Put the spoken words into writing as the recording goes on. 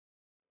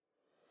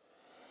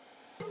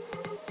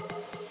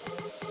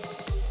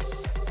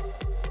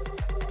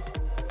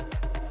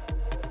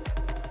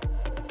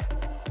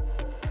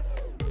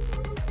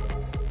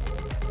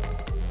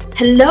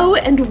Hello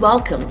and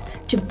welcome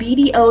to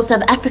BDO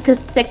South Africa's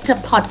Sector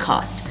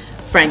Podcast,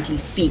 Frankly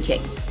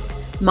Speaking.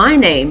 My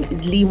name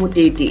is Lee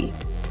Mudedi,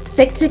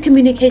 Sector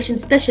Communication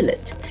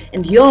Specialist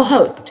and your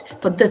host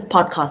for this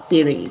podcast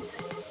series.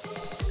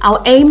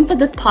 Our aim for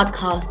this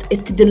podcast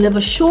is to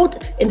deliver short,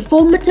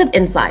 informative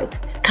insights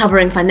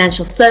covering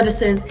financial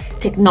services,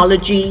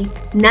 technology,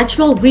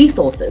 natural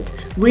resources,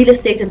 real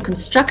estate and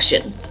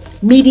construction,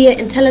 media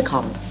and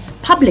telecoms,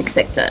 public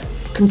sector,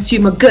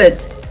 consumer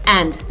goods,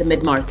 and the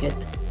mid-market.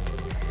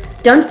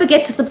 Don't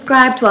forget to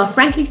subscribe to our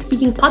Frankly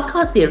Speaking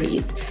podcast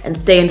series and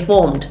stay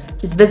informed.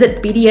 Just visit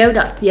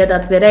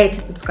bdo.co.za to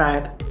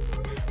subscribe.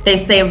 They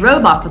say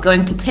robots are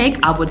going to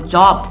take our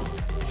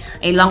jobs.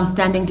 A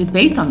long-standing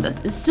debate on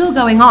this is still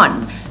going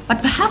on,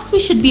 but perhaps we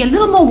should be a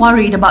little more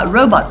worried about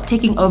robots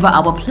taking over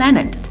our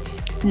planet.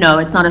 No,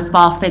 it's not as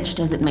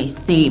far-fetched as it may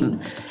seem.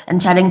 And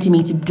chatting to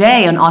me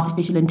today on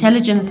artificial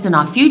intelligence in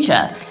our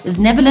future is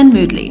Nevelyn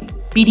Moodley,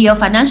 BDO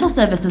Financial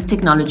Services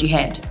Technology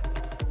Head.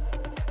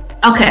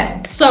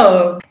 Okay,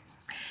 so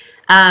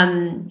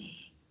can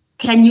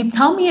you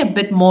tell me a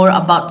bit more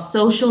about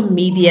social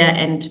media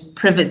and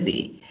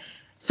privacy?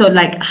 So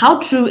how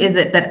true is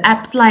it that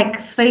apps like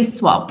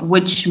FaceSwap,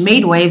 which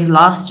made waves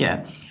last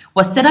year,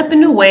 was set up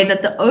in a way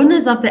that the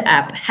owners of the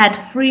app had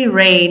free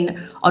reign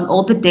on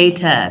all the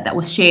data that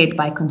was shared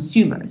by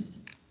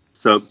consumers?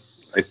 So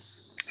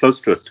it's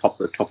close to a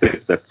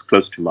topic that's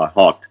close to my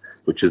heart,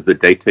 which is the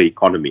data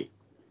economy.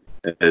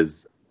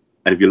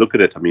 And if you look at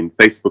it,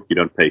 Facebook, you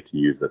don't pay to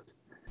use it.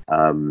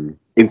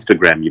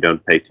 Instagram, you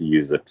don't pay to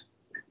use it.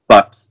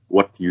 But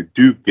what you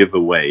do give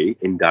away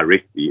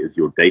indirectly is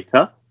your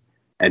data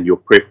and your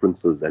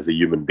preferences as a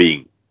human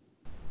being.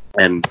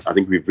 And I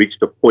think we've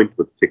reached a point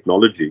with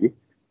technology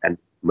and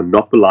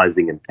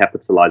monopolizing and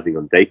capitalizing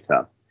on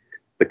data.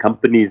 The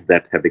companies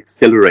that have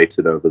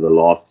accelerated over the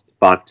last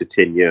 5 to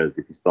 10 years,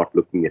 if you start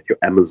looking at your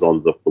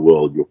Amazons of the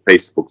world, your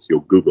Facebooks,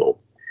 your Google,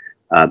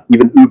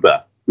 even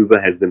Uber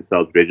has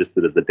themselves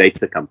registered as a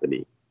data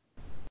company.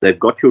 They've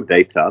got your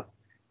data,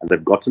 and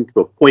they've gotten to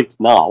a point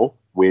now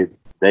where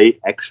they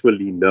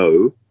actually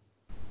know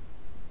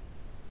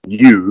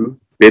you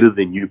better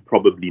than you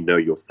probably know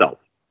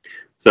yourself.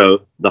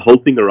 So the whole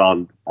thing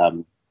around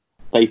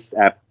Face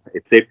app,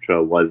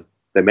 etc., was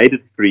they made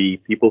it free.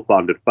 People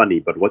found it funny,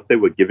 but what they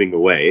were giving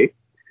away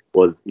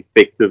was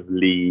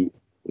effectively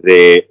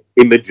their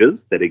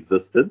images that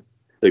existed.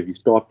 So if you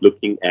start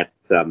looking at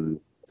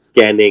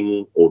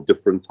scanning or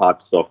different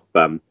types of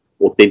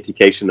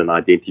authentication and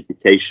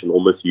identification,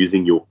 almost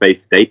using your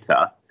face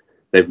data,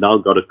 they've now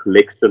got a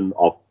collection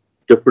of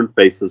different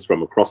faces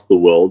from across the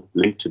world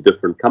linked to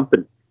different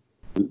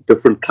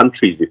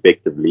countries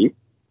effectively,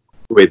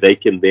 where they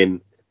can then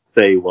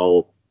say,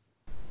 well,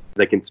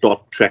 they can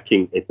start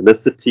tracking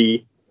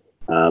ethnicity.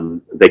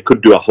 They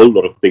could do a whole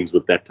lot of things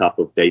with that type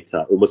of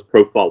data, almost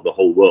profile the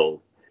whole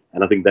world.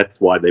 And I think that's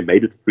why they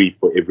made it free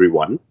for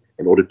everyone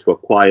in order to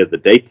acquire the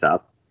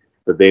data.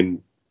 But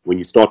then when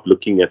you start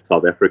looking at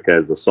South Africa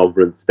as a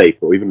sovereign state,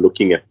 or even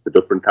looking at the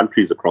different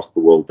countries across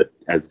the world that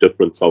as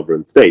different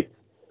sovereign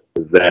states,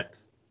 is that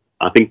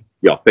I think,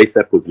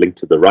 FaceApp was linked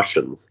to the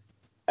Russians,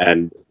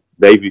 and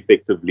they've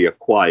effectively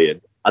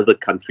acquired other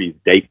countries'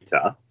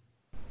 data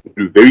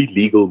through very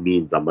legal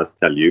means, I must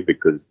tell you,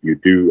 because you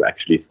do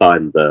actually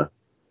sign the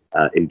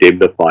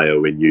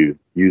indemnifier when you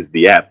use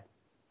the app.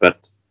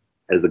 But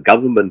as a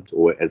government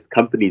or as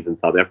companies in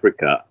South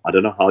Africa, I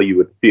don't know how you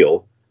would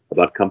feel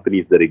about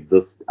companies that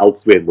exist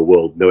elsewhere in the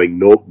world knowing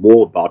no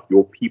more about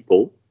your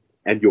people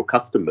and your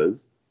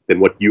customers than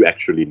what you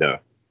actually know.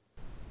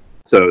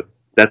 So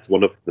that's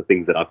one of the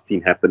things that I've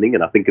seen happening,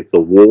 and I think it's a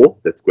war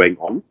that's going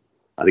on.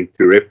 I think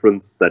to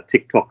reference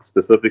TikTok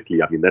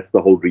specifically, that's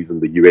the whole reason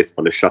the US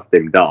want to shut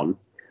them down.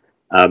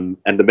 And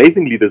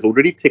amazingly, there's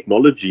already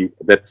technology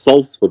that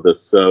solves for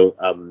this. So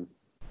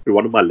through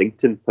one of my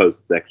LinkedIn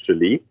posts,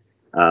 actually,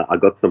 I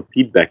got some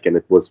feedback, and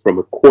it was from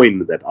a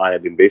coin that I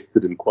had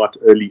invested in quite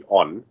early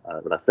on.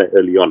 When I say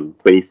early on,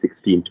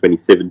 2016,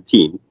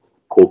 2017,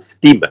 called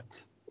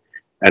Steemit.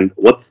 And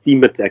what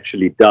Steemit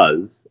actually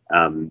does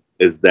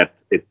is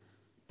that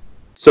it's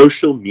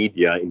social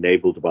media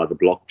enabled by the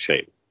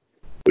blockchain,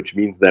 which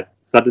means that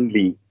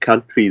suddenly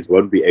countries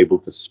won't be able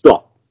to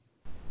stop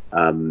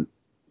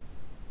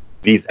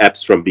these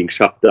apps from being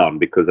shut down.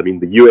 Because,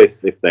 the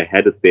US, if they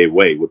had it their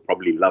way, would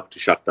probably love to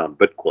shut down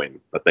Bitcoin,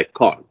 but they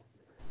can't.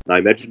 Now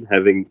imagine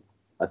having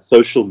a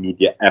social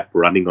media app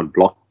running on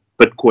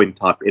Bitcoin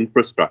type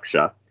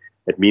infrastructure.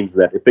 It means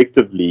that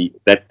effectively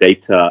that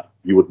data,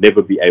 you would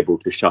never be able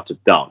to shut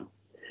it down.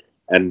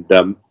 And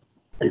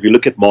if you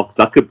look at Mark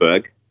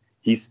Zuckerberg,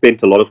 he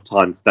spent a lot of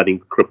time studying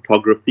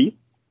cryptography.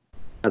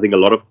 I think a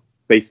lot of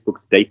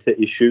Facebook's data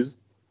issues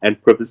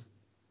and privacy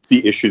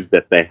issues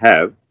that they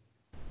have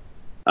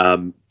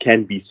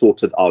can be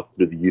sorted out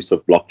through the use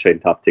of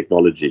blockchain type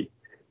technology.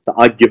 So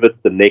I give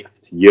it the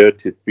next year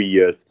to 3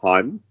 years'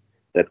 time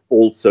that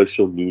all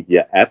social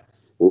media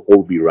apps will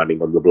all be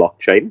running on the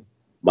blockchain.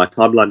 My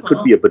timeline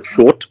could be a bit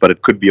short, but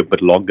it could be a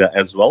bit longer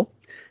as well.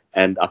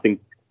 And I think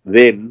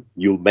then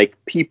you'll make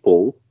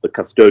people the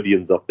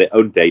custodians of their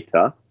own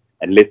data,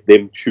 and let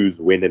them choose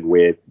when and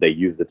where they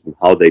use it and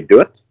how they do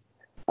it.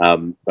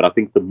 But I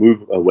think the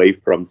move away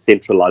from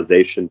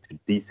centralization to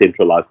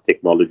decentralized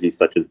technology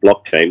such as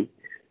blockchain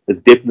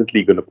is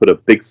definitely going to put a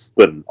big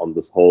spin on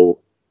this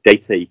whole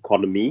data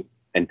economy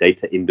and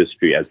data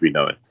industry as we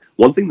know it.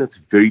 One thing that's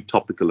very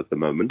topical at the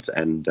moment,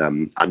 and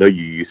I know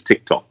you use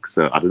TikTok,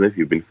 so I don't know if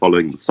you've been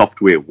following the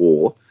software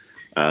war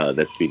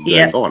that's been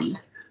going on,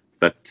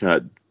 but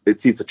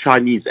it's a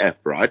Chinese app,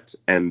 right?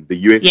 And the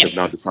US have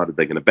now decided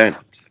they're going to ban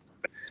it.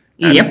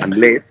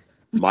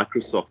 Unless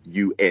Microsoft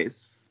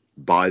US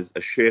buys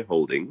a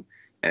shareholding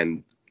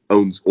and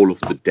owns all of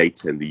the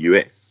data in the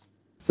US.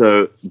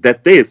 So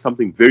that there is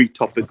something very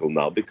topical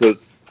now,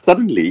 because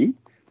suddenly,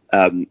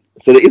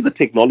 so there is a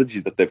technology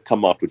that they've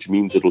come out which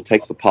means it will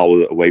take the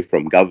power away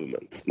from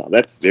government. Now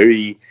that's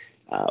very,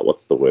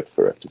 what's the word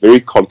for it? Very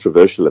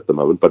controversial at the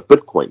moment. But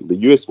Bitcoin, the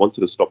US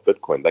wanted to stop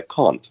Bitcoin. They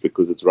can't,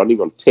 because it's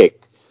running on tech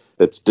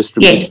that's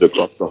distributed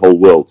across the whole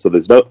world. So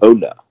there's no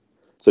owner.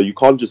 So you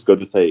can't just go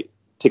to say,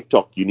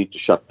 TikTok, you need to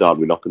shut down.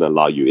 We're not going to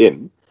allow you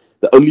in.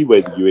 The only way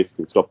the US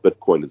can stop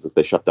Bitcoin is if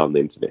they shut down the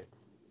internet.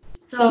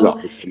 So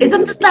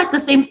isn't this like the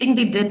same thing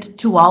they did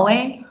to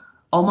Huawei,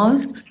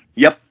 almost?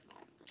 Yep,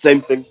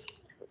 same thing.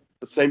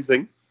 The same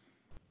thing.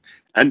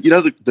 And you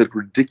know, the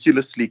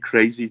ridiculously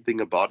crazy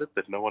thing about it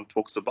that no one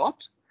talks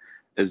about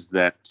is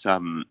that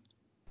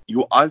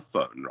your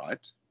iPhone,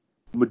 right?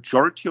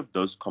 Majority of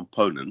those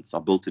components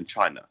are built in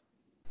China,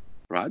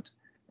 right?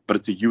 But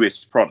it's a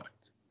US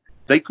product.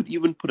 They could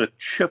even put a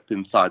chip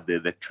inside there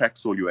that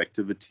tracks all your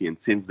activity and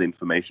sends the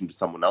information to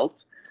someone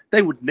else.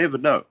 They would never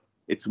know.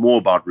 It's more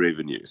about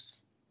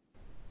revenues.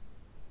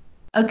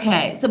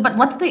 Okay, so but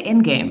what's the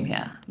end game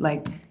here?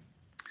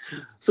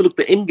 So look,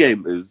 the end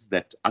game is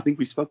that, I think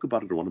we spoke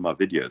about it in one of my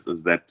videos,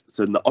 is that,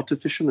 so in the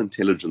artificial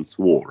intelligence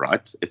war,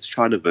 right, it's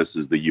China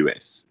versus the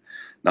US.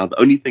 Now, the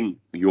only thing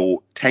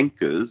your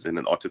tankers in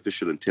an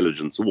artificial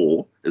intelligence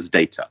war is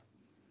data,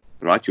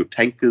 right? Your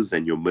tankers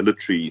and your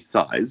military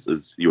size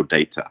is your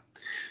data.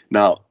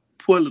 Now,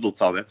 poor little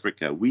South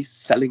Africa, we're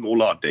selling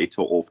all our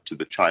data off to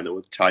the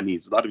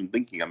Chinese without even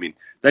thinking. I mean,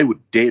 they would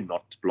dare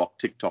not block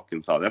TikTok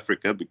in South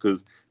Africa,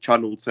 because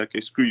China would say,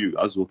 okay, screw you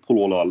guys, we'll pull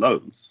all our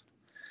loans.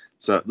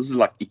 So this is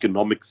like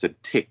economics and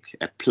tech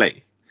at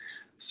play.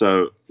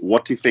 So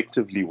what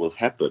effectively will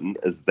happen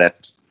is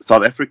that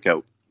South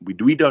Africa,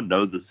 we don't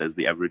know this as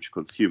the average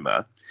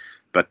consumer,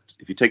 but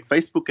if you take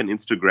Facebook and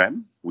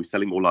Instagram, we're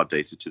selling all our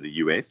data to the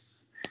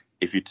US.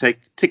 If you take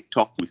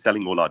TikTok, we're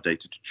selling all our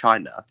data to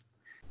China.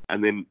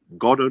 And then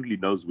God only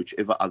knows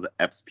whichever other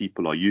apps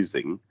people are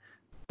using.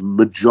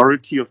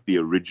 Majority of the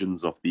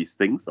origins of these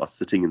things are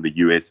sitting in the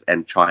US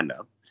and China.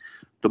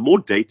 The more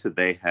data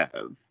they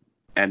have,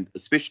 and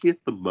especially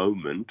at the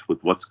moment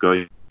with what's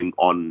going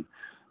on,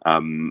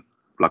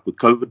 like with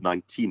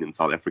COVID-19 in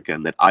South Africa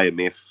and that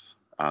IMF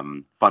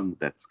fund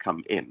that's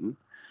come in,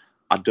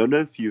 I don't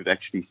know if you've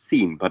actually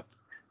seen, but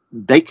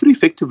they could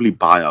effectively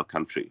buy our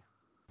country.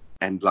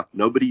 And like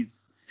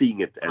nobody's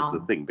seeing it as the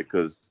thing,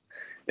 because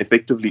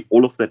effectively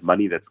all of that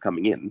money that's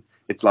coming in,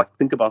 it's like,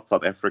 think about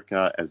South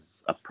Africa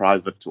as a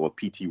private or a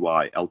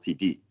PTY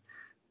Ltd.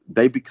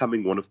 They're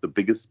becoming one of the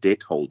biggest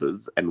debt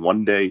holders, and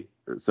one day,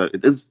 so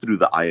it is through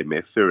the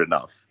IMF, fair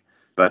enough,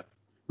 but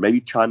maybe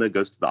China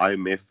goes to the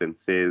IMF and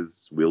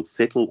says, we'll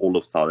settle all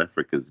of South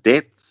Africa's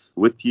debts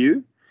with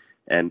you,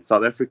 and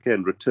South Africa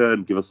in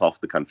return give us half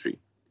the country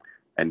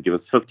and give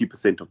us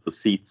 50% of the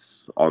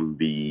seats on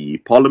the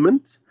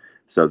parliament,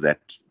 so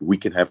that we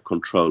can have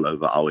control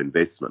over our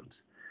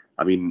investment.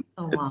 I mean,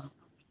 it's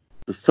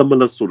a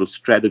similar sort of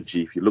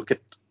strategy if you look at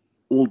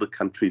all the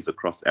countries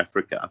across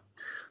Africa.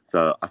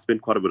 So I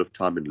spent quite a bit of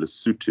time in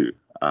Lesotho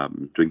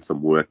doing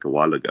some work a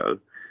while ago.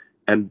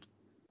 And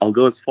I'll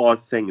go as far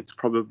as saying it's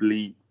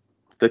probably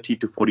 30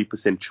 to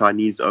 40%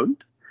 Chinese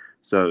owned.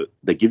 So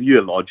they give you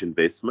a large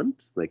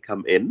investment, they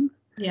come in,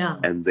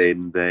 and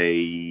then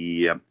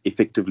they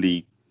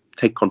effectively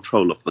take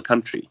control of the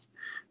country.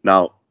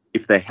 Now,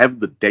 if they have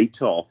the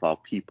data of our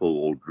people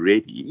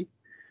already,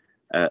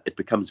 it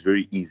becomes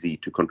very easy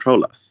to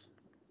control us.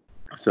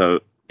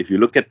 So if you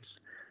look at,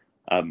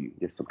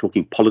 yes, I'm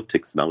talking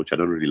politics now, which I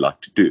don't really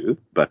like to do,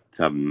 but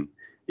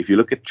if you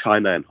look at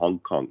China and Hong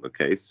Kong,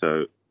 okay,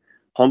 so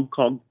Hong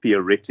Kong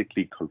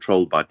theoretically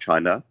controlled by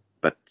China,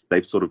 but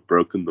they've sort of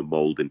broken the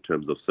mold in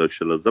terms of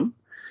socialism.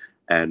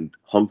 And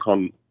Hong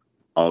Kong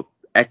are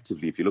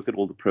actively, if you look at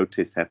all the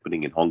protests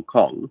happening in Hong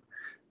Kong,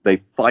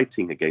 they're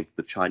fighting against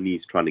the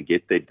Chinese trying to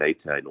get their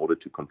data in order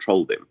to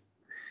control them.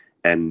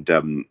 And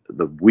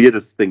the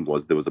weirdest thing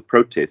was there was a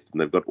protest, and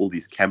they've got all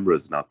these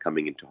cameras now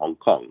coming into Hong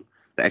Kong.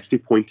 They're actually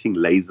pointing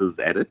lasers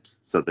at it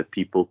so that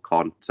people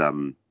can't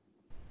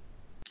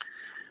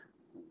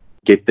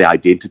get their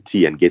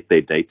identity and get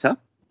their data.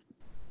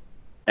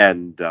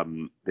 And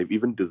they've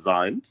even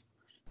designed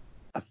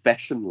a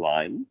fashion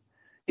line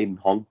in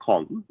Hong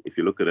Kong. If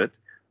you look at it,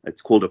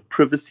 it's called a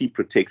privacy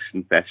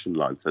protection fashion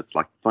line. So it's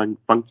like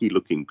funky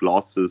looking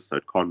glasses, so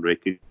it can't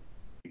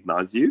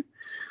recognize you.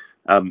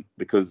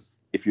 Because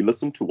if you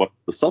listen to what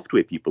the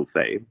software people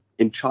say,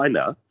 in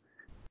China,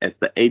 at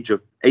the age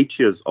of 8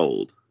 years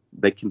old,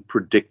 they can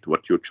predict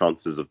what your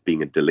chances of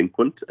being a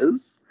delinquent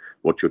is,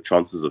 what your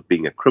chances of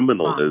being a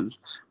criminal is,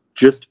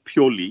 just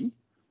purely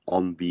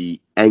on the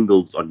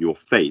angles on your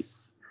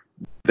face.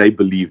 They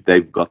believe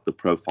they've got the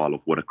profile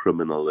of what a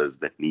criminal is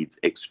that needs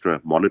extra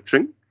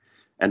monitoring.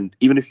 And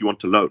even if you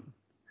want a loan,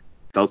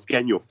 they'll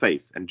scan your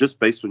face, and just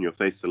based on your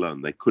face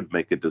alone, they could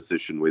make a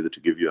decision whether to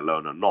give you a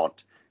loan or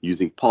not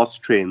using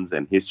past trends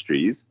and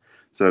histories.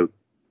 So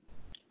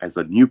as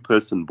a new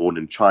person born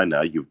in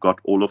China, you've got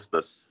all of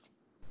this,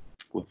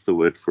 what's the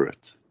word for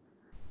it?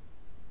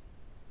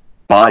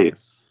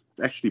 Bias.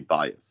 It's actually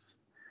bias.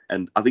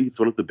 And I think it's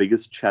one of the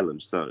biggest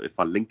challenges. So if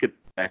I link it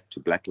back to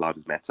Black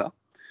Lives Matter,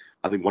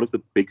 I think one of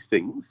the big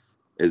things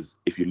is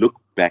if you look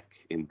back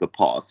in the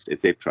past,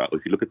 etc., or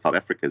if you look at South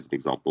Africa as an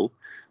example,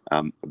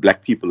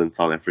 Black people in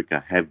South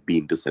Africa have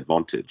been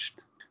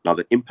disadvantaged. Now,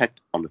 the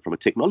impact from a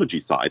technology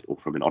side or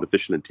from an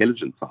artificial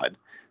intelligence side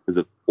is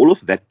that all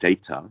of that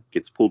data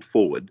gets pulled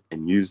forward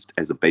and used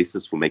as a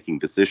basis for making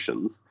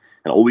decisions.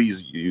 And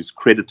always use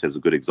credit as a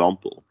good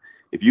example.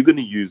 If you're going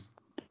to use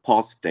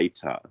past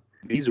data,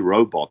 these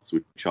robots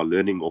which are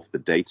learning off the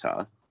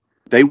data,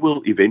 they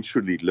will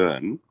eventually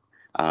learn,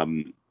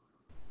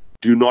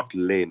 do not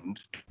lend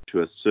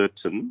to a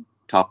certain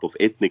type of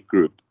ethnic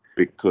group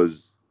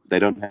because they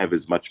don't have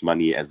as much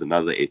money as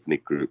another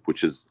ethnic group,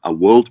 which is a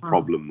world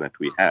problem that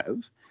we have.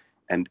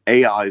 And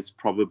AI is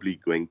probably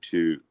going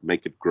to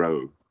make it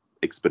grow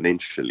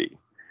exponentially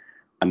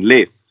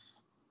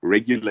unless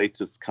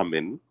regulators come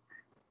in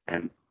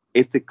and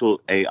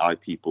ethical AI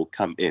people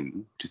come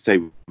in to say,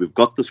 we've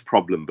got this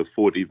problem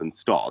before it even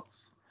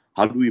starts.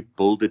 How do we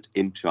build it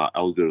into our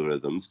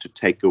algorithms to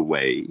take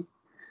away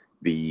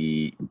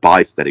the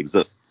bias that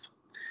exists?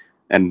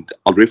 And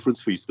I'll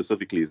reference for you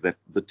specifically is that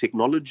the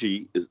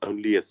technology is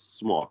only as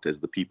smart as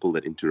the people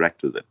that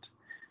interact with it.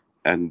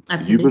 And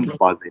humans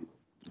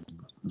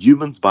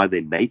by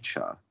their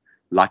nature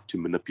like to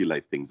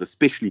manipulate things,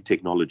 especially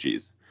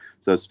technologies.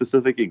 So a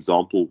specific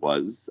example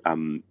was,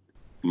 I'm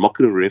not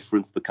going to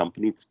reference the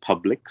company, it's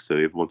public, so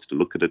whoever wants to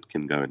look at it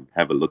can go and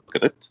have a look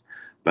at it.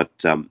 But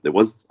there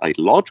was a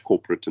large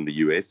corporate in the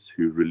US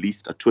who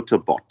released a Twitter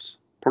bot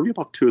probably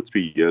about 2 or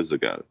 3 years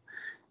ago.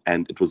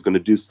 And it was going to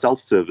do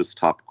self-service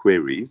type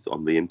queries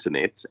on the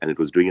internet, and it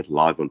was doing it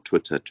live on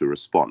Twitter to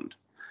respond.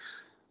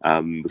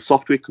 The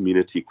software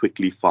community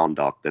quickly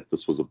found out that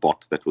this was a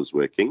bot that was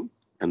working,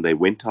 and they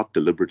went out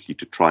deliberately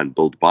to try and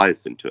build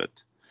bias into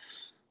it.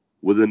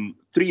 Within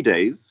 3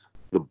 days,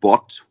 the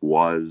bot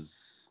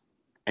was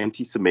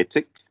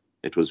anti-Semitic,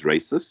 it was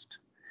racist,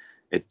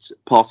 it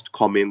passed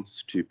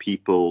comments to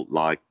people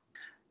like,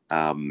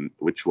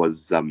 which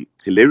was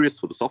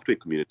hilarious for the software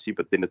community,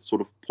 but then it sort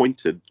of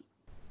pointed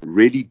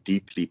really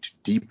deeply to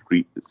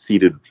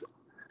deep-seated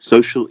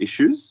social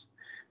issues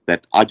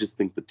that I just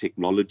think the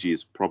technology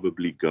is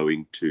probably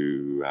going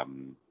to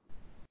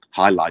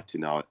highlight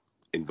in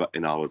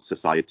our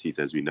societies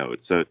as we know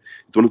it. So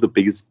it's one of the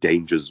biggest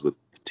dangers with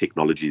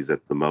technologies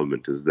at the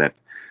moment is that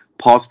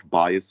past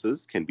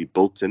biases can be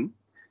built in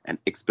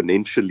and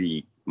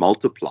exponentially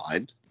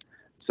multiplied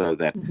so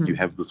that you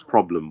have this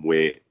problem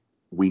where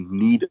we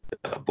need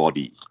a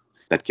body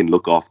that can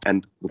look after.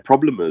 And the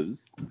problem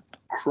is,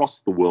 across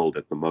the world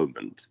at the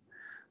moment,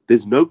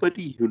 there's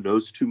nobody who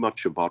knows too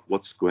much about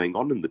what's going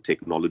on in the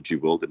technology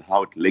world and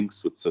how it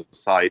links with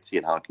society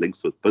and how it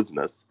links with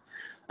business,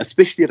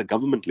 especially at a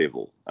government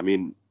level. I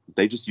mean,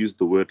 they just used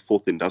the word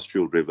fourth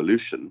industrial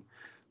revolution,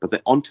 but they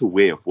aren't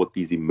aware of what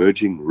these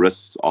emerging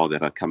risks are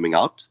that are coming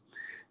out.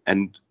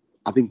 And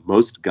I think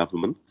most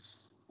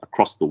governments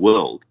across the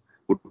world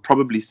would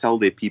probably sell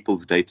their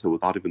people's data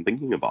without even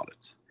thinking about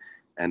it.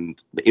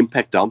 And the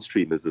impact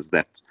downstream is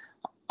that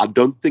I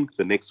don't think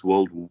the next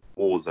world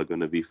wars are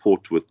going to be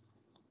fought with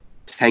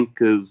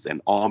tankers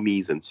and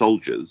armies and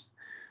soldiers.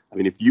 I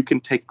mean, if you can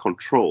take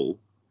control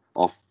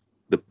of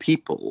the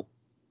people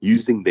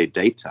using their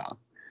data,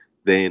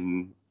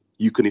 then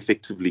you can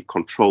effectively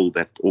control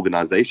that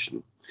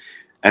organization.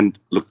 And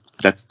look,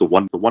 that's the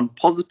one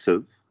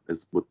positive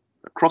is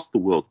across the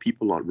world,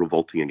 people are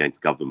revolting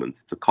against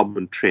governments. It's a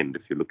common trend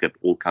if you look at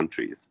all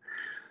countries,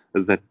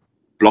 is that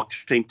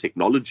blockchain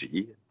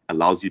technology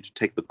allows you to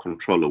take the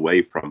control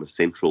away from a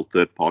central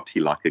third party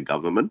like a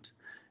government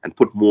and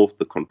put more of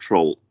the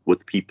control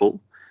with people.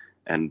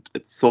 And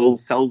it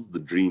sells the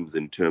dreams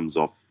in terms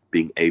of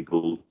being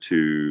able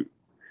to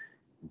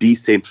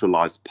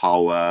decentralize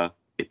power,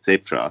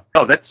 etc.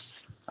 Oh,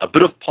 that's a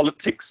bit of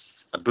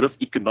politics, a bit of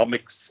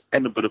economics,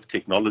 and a bit of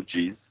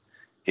technologies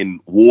in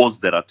wars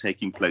that are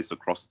taking place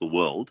across the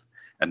world.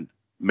 And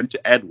I'm going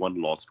to add one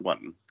last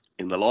one.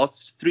 In the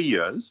last 3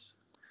 years,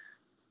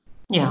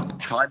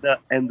 China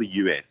and the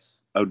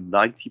US own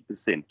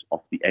 90%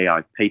 of the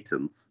AI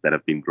patents that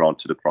have been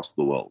granted across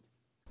the world.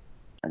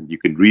 And you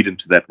can read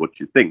into that what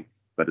you think,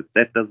 but if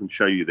that doesn't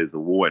show you there's a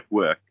war at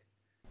work,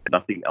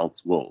 nothing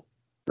else will.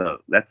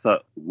 So that's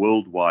a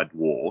worldwide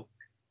war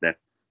that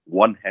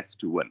one has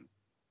to win.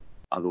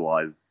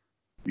 Otherwise,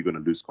 you're going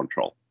to lose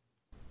control.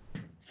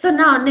 So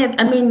now, Neb,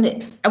 I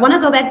mean, I want to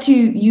go back to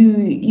you.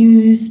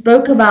 You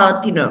spoke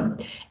about,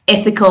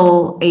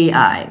 ethical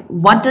AI.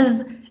 What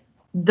does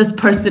this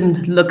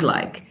person look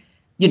like?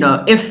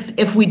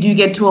 If we do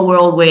get to a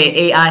world where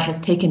AI has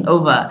taken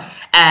over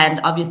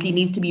and obviously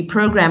needs to be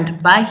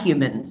programmed by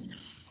humans,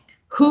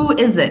 who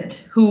is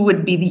it who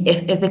would be the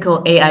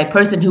ethical AI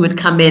person who would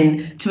come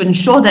in to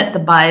ensure that the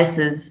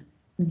biases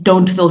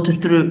don't filter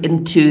through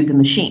into the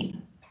machine?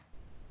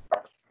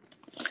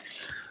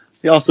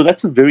 Yeah, so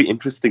that's a very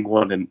interesting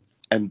one,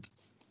 and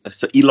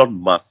so Elon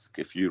Musk,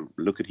 if you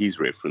look at his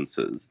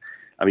references,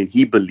 I mean,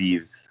 he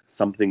believes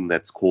something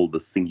that's called the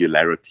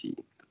singularity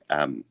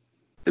um,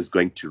 is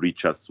going to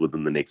reach us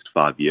within the next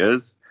 5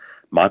 years.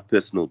 My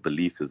personal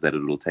belief is that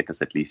it will take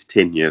us at least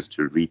 10 years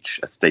to reach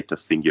a state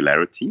of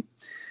singularity.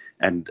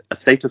 And a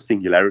state of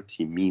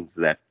singularity means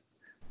that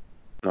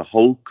the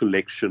whole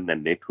collection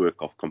and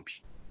network of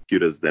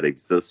computers that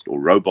exist or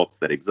robots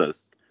that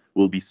exist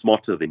will be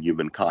smarter than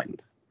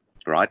humankind,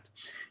 right?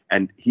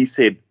 And he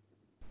said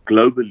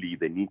globally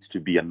there needs to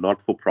be a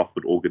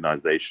not-for-profit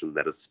organization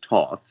that is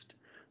tasked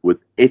with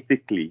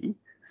ethically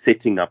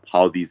setting up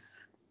how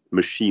these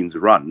machines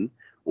run.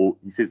 Or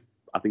he says,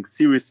 I think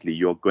seriously,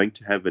 you're going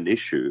to have an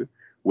issue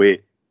where,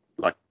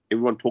 like,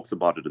 everyone talks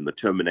about it in the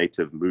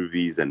Terminator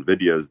movies and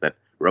videos, that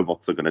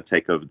robots are going to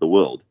take over the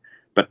world.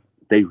 But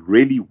they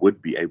really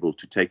would be able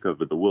to take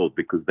over the world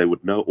because they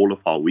would know all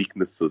of our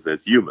weaknesses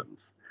as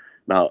humans.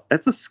 Now,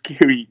 that's a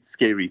scary,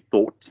 scary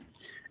thought.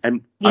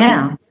 And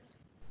I think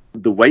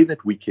the way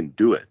that we can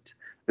do it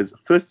is,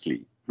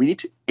 firstly, we need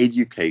to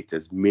educate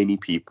as many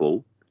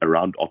people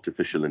around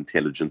artificial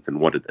intelligence and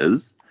what it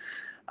is.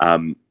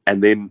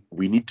 And then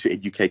we need to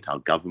educate our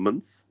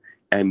governments,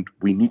 and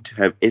we need to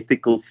have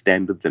ethical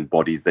standards and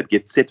bodies that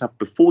get set up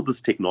before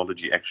this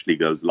technology actually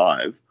goes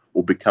live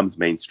or becomes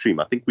mainstream.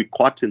 I think we're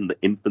quite in the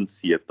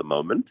infancy at the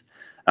moment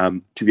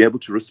to be able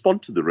to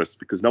respond to the risk,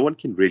 because no one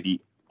can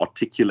really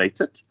articulate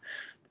it.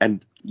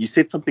 And you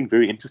said something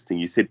very interesting.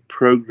 You said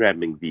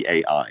programming the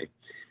AI.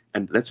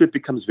 And that's where it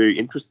becomes very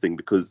interesting,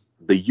 because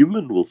the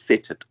human will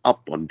set it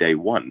up on day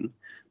one,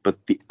 but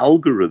the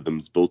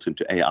algorithms built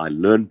into AI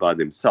learn by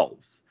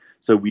themselves.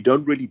 So we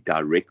don't really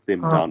direct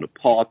them down a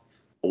path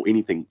or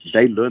anything.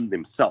 They learn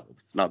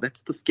themselves. Now,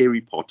 that's the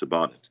scary part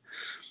about it.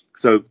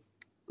 So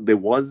there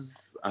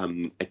was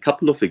a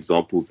couple of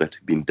examples that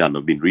have been done.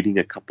 I've been reading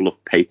a couple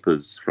of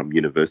papers from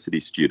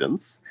university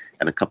students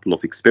and a couple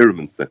of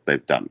experiments that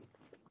they've done.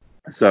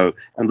 So,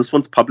 and this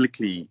one's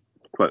publicly,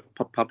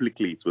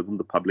 it's within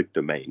the public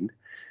domain.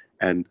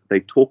 And they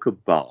talk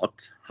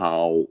about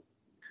how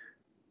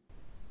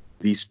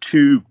these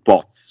two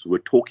bots were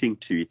talking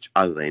to each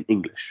other in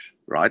English,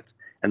 right?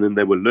 And then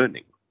they were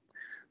learning.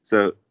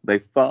 So they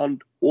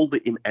found all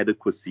the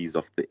inadequacies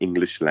of the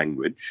English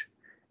language.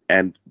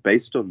 And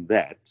based on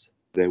that,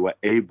 they were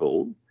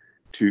able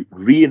to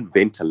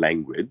reinvent a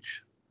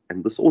language.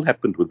 And this all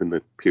happened within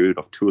a period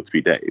of 2 or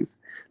 3 days.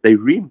 They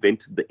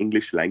reinvented the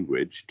English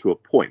language to a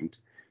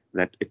point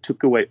that it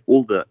took away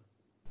all the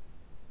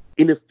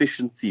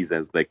inefficiencies,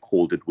 as they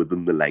called it,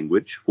 within the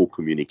language for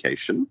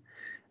communication.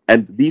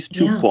 And these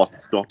two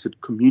bots started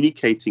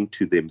communicating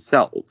to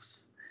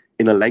themselves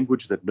in a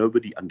language that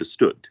nobody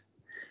understood.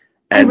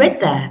 And I read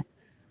that.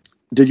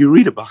 Did you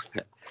read about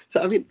that?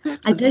 So, I mean,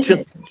 I it's did.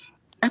 just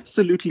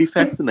absolutely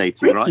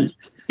fascinating, right?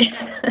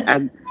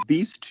 And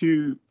these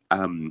two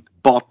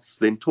bots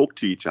then talk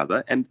to each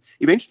other. And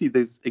eventually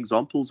there's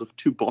examples of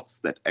two bots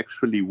that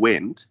actually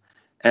went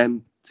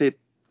and said,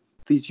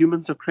 these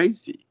humans are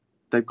crazy.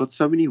 They've got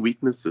so many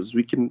weaknesses.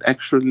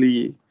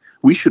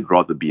 We should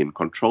rather be in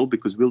control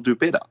because we'll do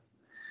better.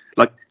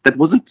 Like, that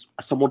wasn't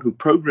someone who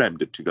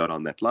programmed it to go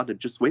down that line. It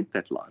just went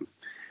that line.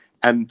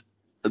 And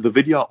the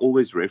video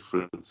always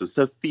references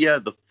Sophia,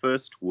 the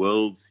first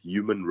world's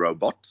human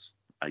robot,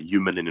 a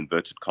human in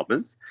inverted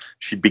commas.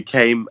 She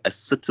became a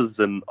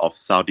citizen of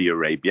Saudi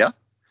Arabia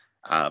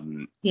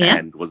and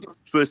was the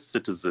first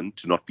citizen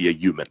to not be a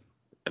human,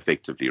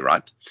 effectively,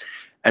 right?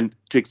 And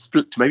to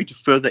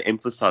further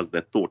emphasize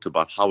that thought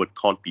about how it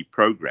can't be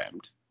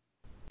programmed,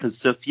 because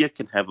Sophia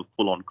can have a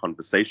full-on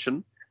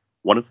conversation.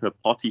 One of her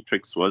party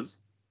tricks was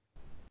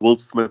Will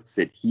Smith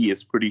said he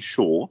is pretty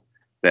sure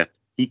that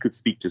he could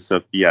speak to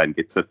Sophia and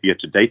get Sophia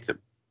to date him.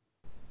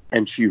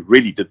 And she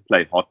really did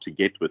play hard to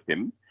get with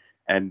him.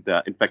 And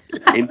in fact,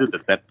 it ended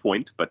at that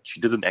point, but she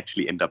didn't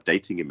actually end up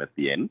dating him at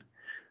the end.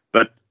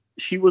 But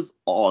she was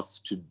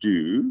asked to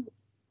do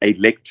a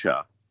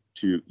lecture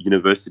to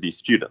university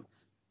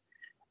students.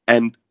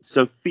 And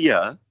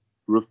Sophia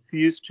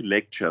refused to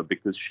lecture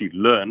because she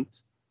learned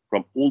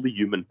from all the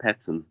human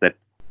patterns that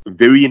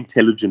very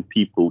intelligent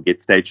people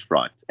get stage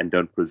fright and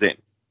don't present.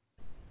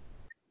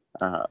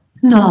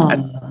 No.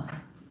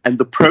 And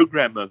the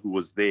programmer who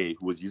was there,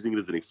 who was using it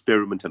as an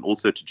experiment and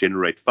also to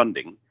generate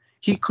funding,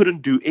 he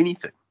couldn't do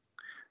anything.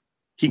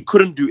 He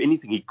couldn't do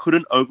anything. He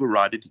couldn't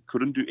override it. He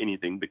couldn't do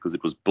anything because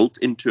it was built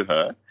into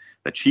her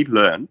that she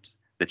learned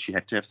that she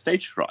had to have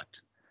stage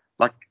fright.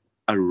 Like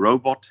a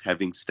robot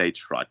having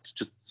stage fright.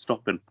 Just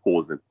stop and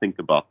pause and think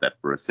about that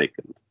for a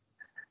second.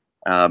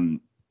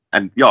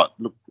 and yeah,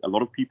 look, a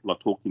lot of people are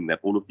talking that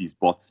all of these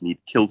bots need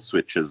kill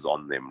switches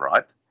on them,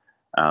 right?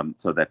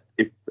 So that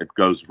if it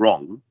goes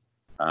wrong,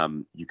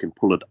 you can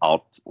pull it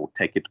out or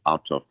take it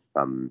out of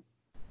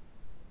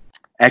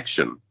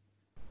action.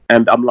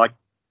 And I'm like,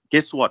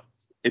 guess what?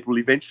 It will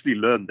eventually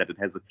learn that it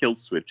has a kill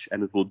switch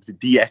and it will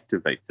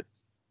deactivate it.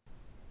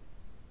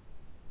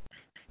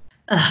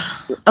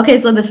 Okay,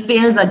 so the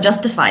fears are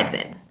justified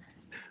then.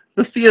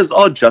 The fears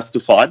are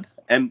justified.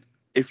 And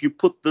if you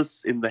put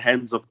this in the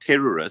hands of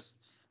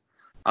terrorists,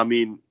 I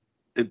mean,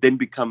 it then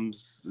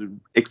becomes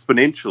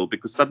exponential,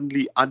 because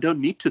suddenly I don't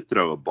need to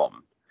throw a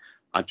bomb.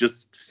 I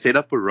just set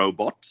up a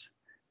robot,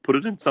 put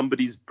it in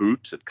somebody's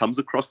boot, it comes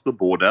across the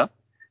border,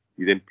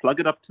 you then plug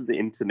it up to the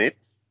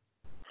internet,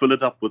 fill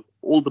it up with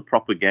all the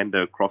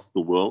propaganda across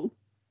the world,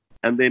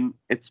 and then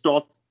it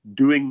starts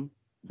doing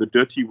the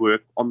dirty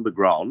work on the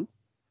ground,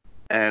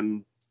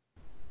 and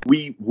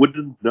we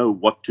wouldn't know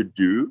what to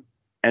do,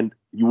 and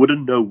you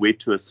wouldn't know where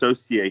to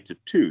associate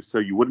it to, so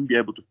you wouldn't be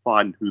able to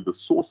find who the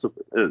source of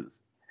it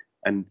is.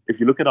 And if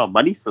you look at our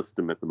money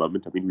system at the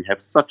moment, I mean, we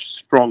have such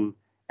strong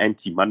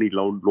anti-money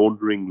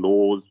laundering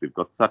laws, we've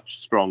got such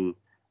strong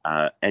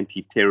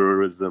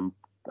anti-terrorism,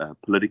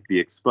 politically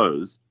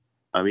exposed.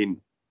 I mean,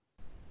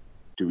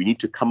 do we need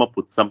to come up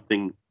with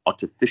something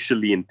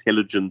artificially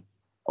intelligent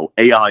or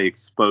AI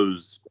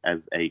exposed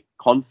as a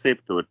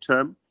concept or a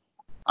term?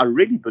 I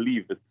really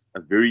believe it's a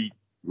very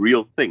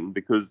real thing,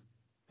 because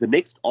the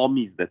next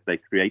armies that they're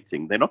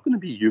creating, they're not going to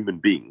be human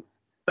beings.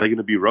 They're going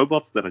to be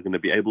robots that are going to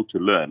be able to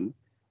learn,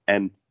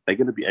 and they're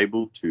going to be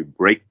able to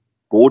break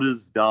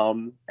borders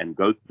down and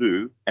go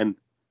through. And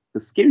the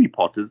scary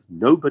part is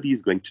nobody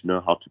is going to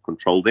know how to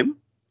control them.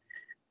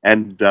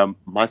 And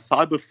my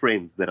cyber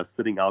friends that are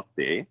sitting out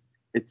there,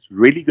 it's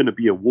really going to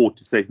be a war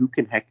to say who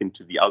can hack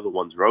into the other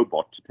one's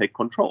robot to take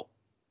control.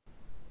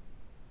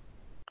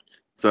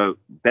 So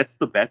that's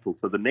the battle.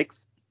 So the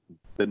next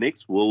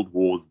world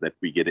wars that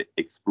we get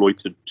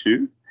exploited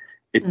to,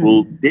 it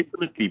will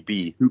definitely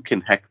be who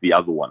can hack the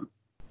other one.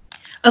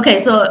 Okay,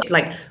 so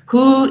like,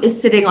 who is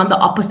sitting on the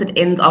opposite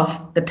ends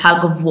of the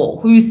tug of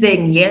war? Who is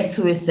saying yes,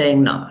 who is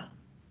saying no?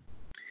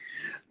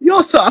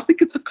 Yeah, so I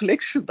think it's a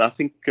collection. I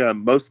think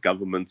most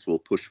governments will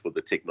push for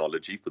the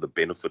technology for the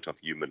benefit of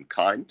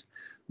humankind.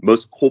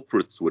 Most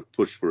corporates would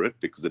push for it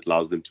because it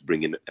allows them to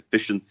bring in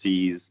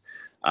efficiencies.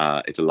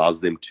 It allows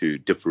them to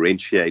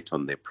differentiate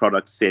on their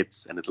product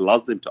sets, and it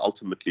allows them to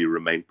ultimately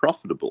remain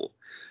profitable.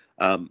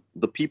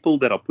 The people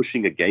that are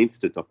pushing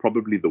against it are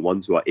probably the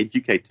ones who are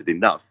educated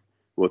enough,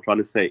 who are trying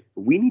to say,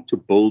 we need to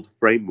build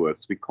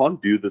frameworks. We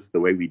can't do this the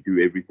way we do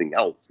everything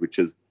else, which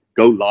is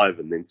go live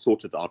and then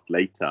sort it out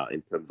later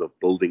in terms of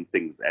building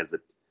things as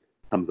it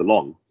comes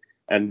along.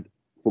 And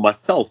for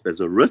myself as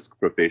a risk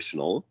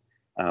professional,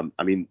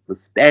 I mean, the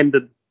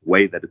standard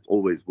way that it's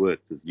always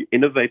worked is you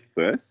innovate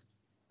first.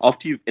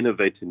 After you've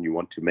innovated and you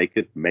want to make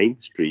it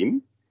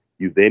mainstream,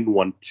 you then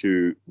want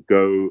to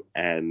go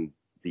and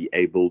be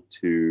able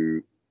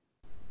to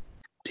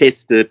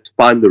test it,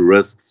 find the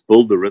risks,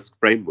 build the risk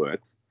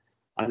frameworks.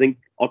 I think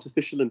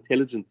artificial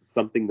intelligence is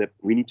something that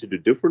we need to do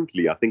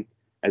differently. I think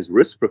as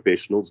risk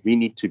professionals, we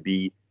need to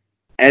be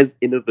as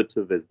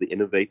innovative as the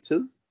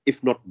innovators,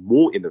 if not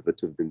more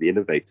innovative than the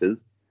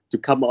innovators, to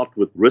come out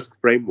with risk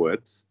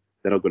frameworks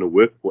that are going to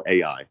work for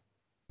AI.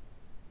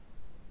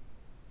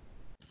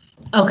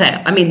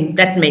 Okay, I mean,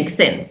 that makes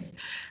sense.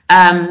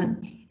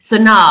 So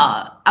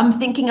now I'm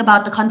thinking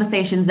about the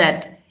conversations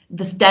that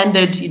the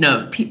standard,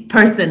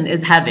 person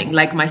is having,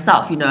 like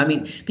myself. I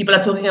mean, people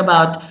are talking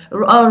about,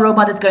 oh, a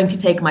robot is going to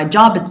take my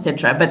job,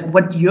 etc. But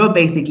what you're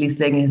basically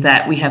saying is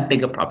that we have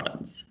bigger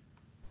problems.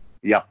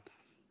 Yep,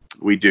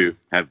 we do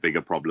have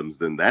bigger problems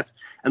than that.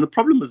 And the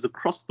problem is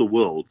across the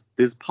world,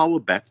 there's power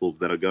battles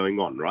that are going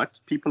on, right?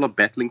 People are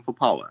battling for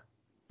power.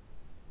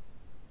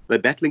 They're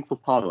battling for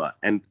power,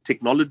 and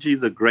technology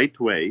is a great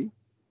way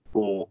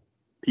for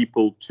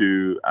people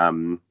to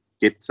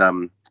get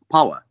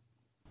power.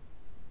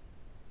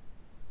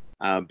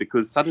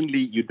 Because suddenly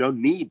you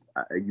don't need,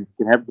 you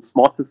can have the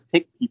smartest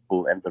tech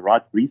people and the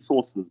right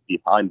resources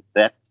behind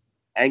that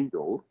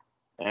angle,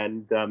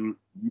 and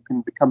you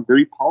can become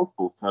very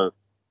powerful. So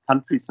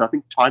countries, so I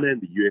think China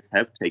and the US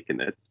have taken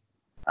it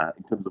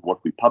in terms of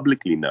what we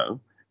publicly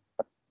know.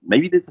 But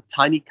maybe there's a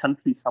tiny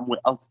country somewhere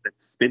else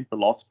that's spent the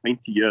last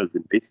 20 years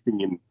investing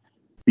in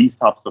these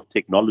types of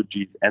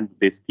technologies and the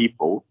best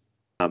people.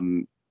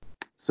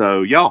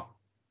 So yeah,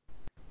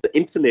 the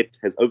internet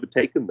has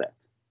overtaken that.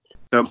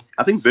 So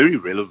I think very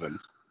relevant.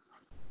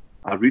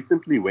 I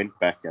recently went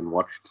back and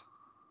watched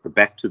the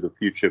Back to the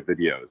Future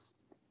videos,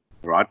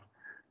 right?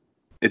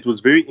 It was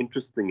very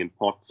interesting in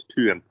parts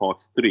 2 and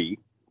parts 3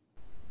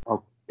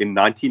 of, in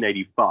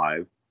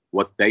 1985,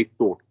 what they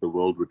thought the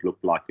world would look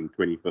like in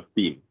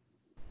 2015.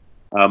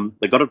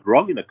 They got it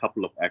wrong in a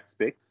couple of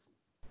aspects,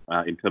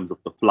 in terms of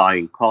the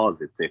flying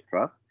cars,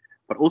 etc.,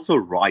 but also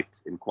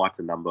right in quite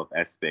a number of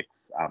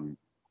aspects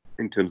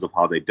in terms of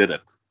how they did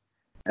it.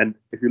 And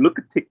if you look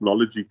at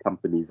technology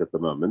companies at the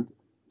moment,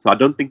 so I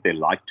don't think they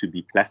like to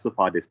be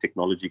classified as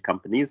technology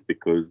companies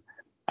because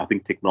I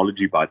think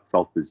technology by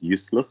itself is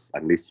useless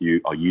unless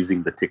you are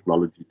using the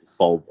technology to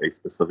solve a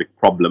specific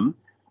problem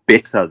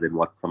better than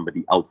what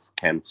somebody else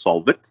can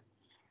solve it.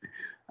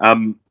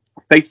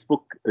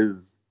 Facebook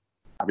is,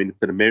 I mean,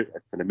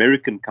 it's an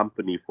American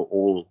company for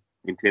all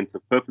intents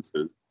and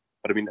purposes.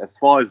 But I mean, as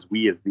far as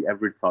we, as the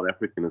average South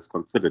African is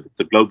considered, it's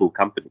a global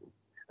company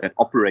that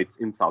operates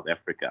in South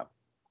Africa.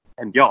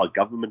 And yeah, our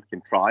government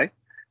can try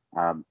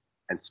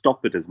and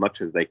stop it as much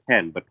as they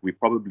can, but we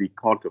probably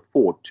can't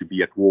afford to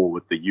be at war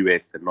with the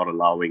US and not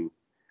allowing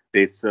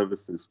their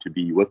services to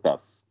be with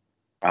us.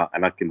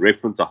 And I can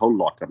reference a whole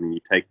lot. I mean,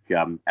 you take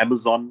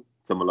Amazon,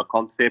 similar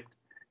concept.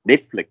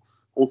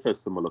 Netflix, also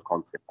similar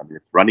concept. I mean,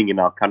 it's running in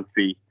our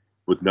country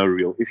with no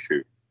real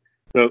issue.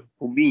 So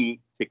for me,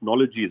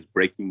 technology is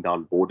breaking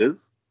down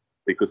borders,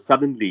 because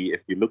suddenly, if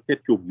you look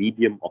at your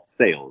medium of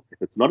sale,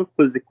 if it's not a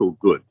physical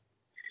good,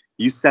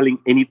 you selling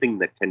anything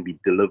that can be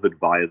delivered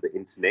via the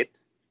internet,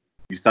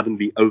 you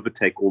suddenly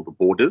overtake all the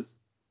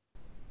borders.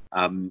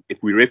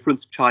 If we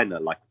reference China,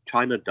 like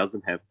China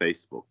doesn't have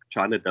Facebook.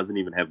 China doesn't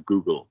even have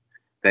Google.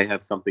 They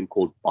have something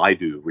called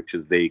Baidu, which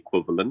is their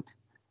equivalent,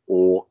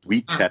 or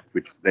WeChat,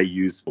 which they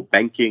use for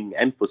banking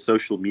and for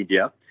social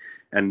media.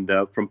 And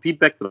from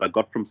feedback that I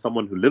got from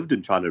someone who lived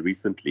in China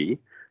recently,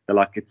 they're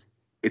like,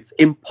 it's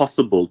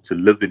impossible to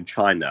live in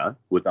China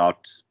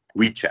without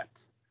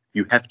WeChat.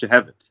 You have to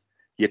have it.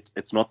 Yet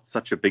it's not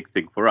such a big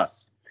thing for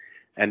us.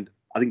 And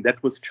I think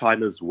that was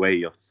China's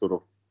way of sort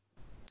of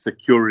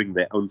securing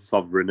their own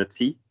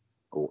sovereignty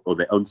or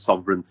their own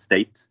sovereign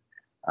state.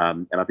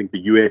 And I think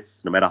the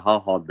US, no matter how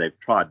hard they've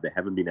tried, they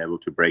haven't been able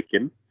to break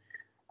in.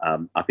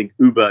 I think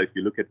Uber, if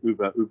you look at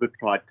Uber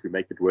tried to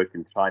make it work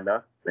in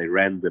China. They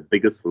ran the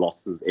biggest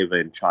losses ever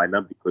in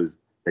China because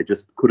they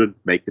just couldn't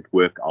make it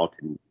work out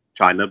in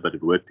China, but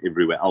it worked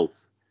everywhere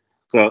else.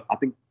 So I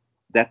think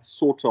that's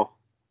sort of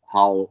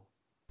how,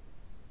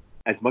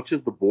 as much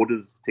as the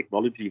borders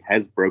technology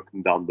has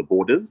broken down the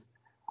borders,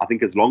 I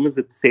think as long as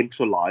it's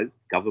centralized,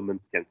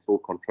 governments can still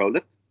control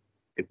it.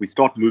 If we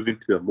start moving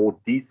to a more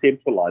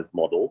decentralized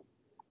model,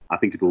 I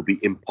think it will be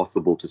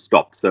impossible to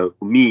stop. So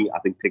for me, I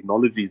think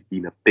technology has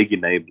been a big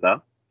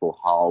enabler for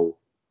how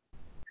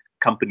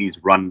companies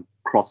run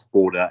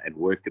cross-border and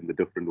work in the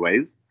different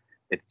ways.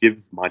 It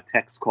gives my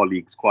tax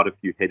colleagues quite a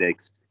few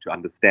headaches to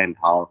understand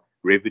how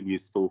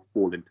revenues still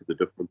fall into the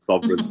different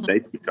sovereign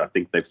states, which I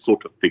think they've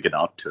sort of figured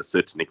out to a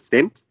certain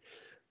extent.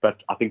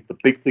 But I think the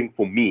big thing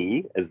for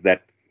me is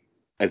that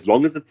as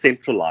long as it's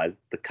centralized,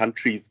 the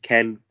countries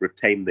can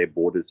retain their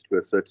borders to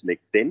a certain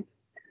extent.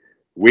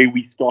 Where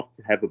we start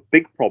to have a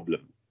big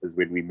problem is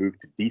when we move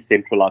to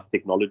decentralized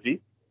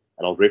technology.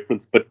 And I'll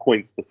reference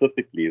Bitcoin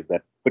specifically, is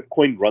that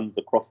Bitcoin runs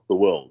across the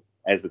world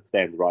as it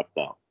stands right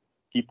now.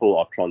 People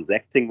are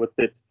transacting with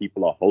it.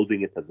 People are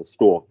holding it as a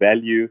store of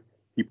value.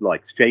 People are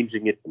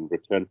exchanging it in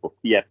return for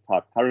fiat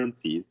type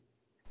currencies.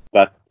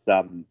 But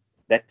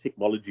that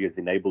technology has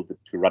enabled it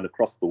to run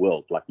across the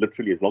world. Like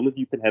literally, as long as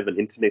you can have an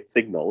internet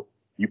signal,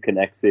 you can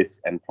access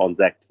and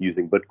transact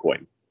using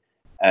Bitcoin.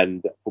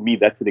 And for me,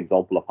 that's an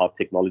example of how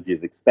technology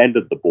has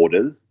expanded the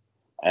borders.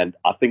 And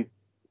I think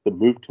the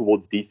move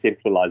towards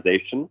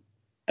decentralization,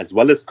 as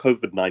well as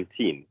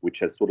COVID-19, which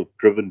has sort of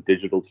driven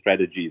digital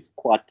strategies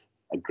quite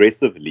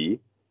aggressively,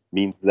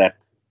 means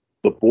that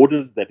the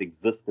borders that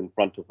exist in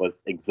front of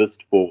us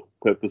exist for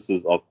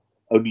purposes of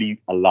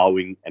only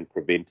allowing and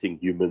preventing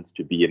humans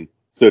to be in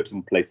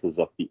certain places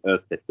of the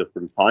earth at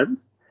different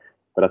times.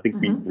 But I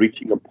think we're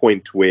reaching a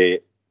point where,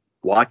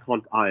 why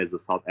can't I, as a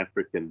South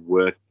African,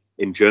 work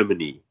in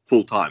Germany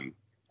full time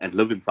and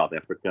live in South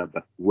Africa,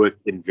 but work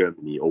in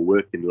Germany or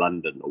work in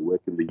London or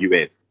work in the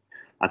US?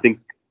 I think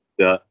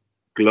the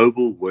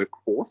global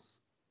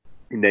workforce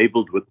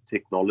enabled with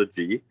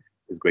technology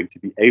is going to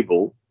be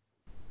able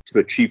to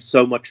achieve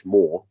so much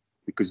more,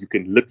 because you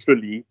can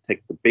literally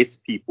take the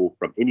best people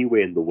from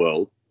anywhere in the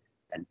world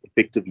and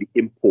effectively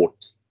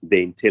import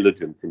their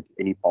intelligence into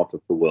any part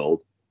of the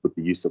world with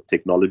the use of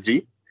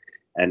technology.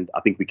 And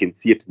I think we can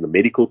see it in the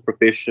medical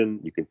profession.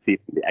 You can see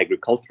it in the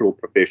agricultural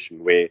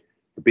profession, where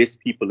the best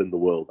people in the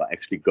world are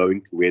actually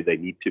going to where they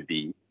need to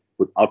be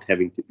without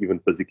having to even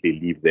physically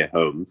leave their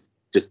homes,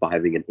 just by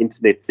having an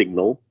internet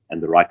signal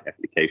and the right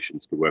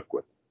applications to work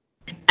with.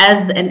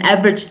 As an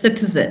average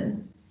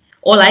citizen,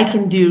 all I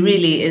can do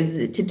really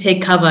is to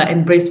take cover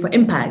and brace for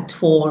impact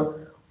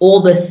for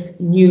all this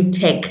new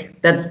tech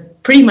that's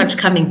pretty much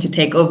coming to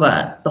take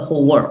over the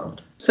whole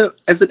world. So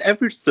as an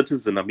average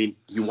citizen, I mean,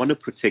 you want to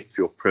protect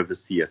your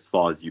privacy as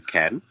far as you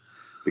can,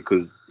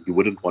 because you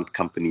wouldn't want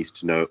companies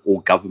to know,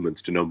 or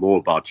governments to know, more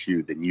about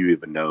you than you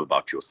even know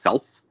about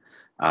yourself,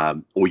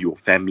 or your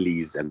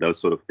families and those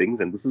sort of things.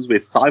 And this is where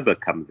cyber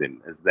comes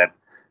in, is that,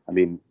 I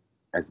mean,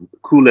 as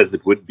cool as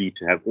it would be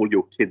to have all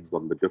your kids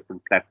on the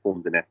different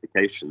platforms and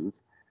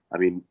applications, I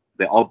mean,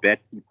 there are bad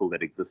people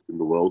that exist in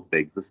the world. They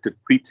existed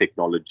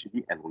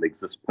pre-technology and will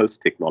exist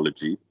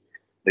post-technology.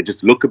 They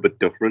just look a bit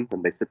different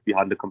and they sit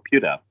behind a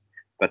computer.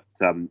 But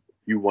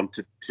you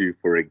wanted to,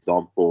 for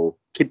example,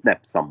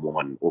 kidnap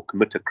someone or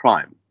commit a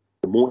crime,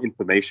 the more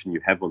information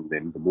you have on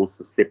them, the more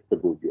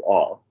susceptible you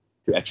are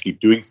to actually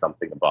doing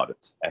something about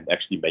it and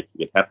actually making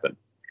it happen.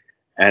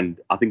 And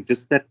I think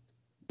just that,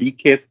 be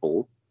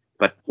careful,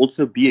 but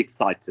also be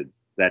excited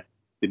that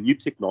the new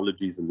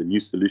technologies and the new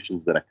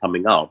solutions that are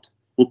coming out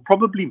will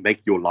probably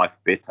make your life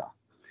better.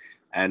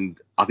 And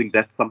I think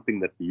that's something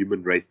that the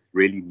human race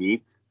really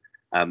needs,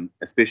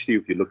 especially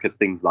if you look at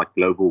things like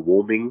global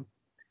warming.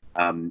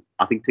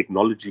 I think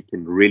technology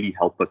can really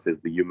help us as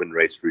the human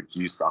race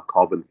reduce our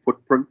carbon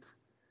footprint.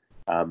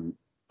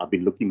 I've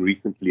been looking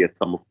recently at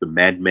some of the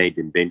man-made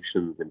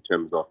inventions in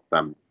terms of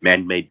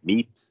man-made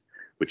meat,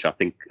 which I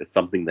think is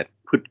something that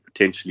could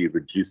potentially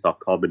reduce our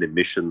carbon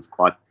emissions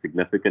quite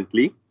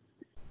significantly.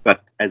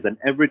 But as an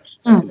average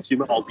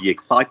consumer, I'll be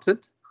excited,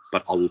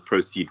 but I will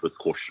proceed with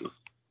caution.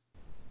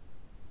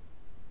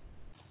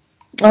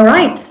 All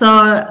right, so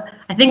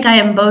I think I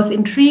am both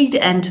intrigued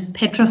and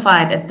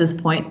petrified at this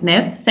point.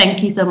 Nev,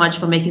 thank you so much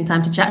for making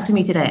time to chat to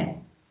me today.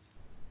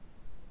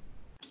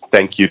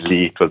 Thank you,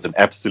 Lee. It was an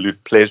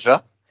absolute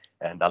pleasure,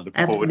 and I look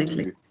forward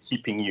to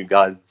keeping you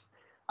guys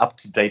up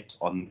to date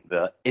on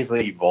the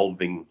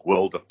ever-evolving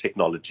world of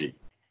technology.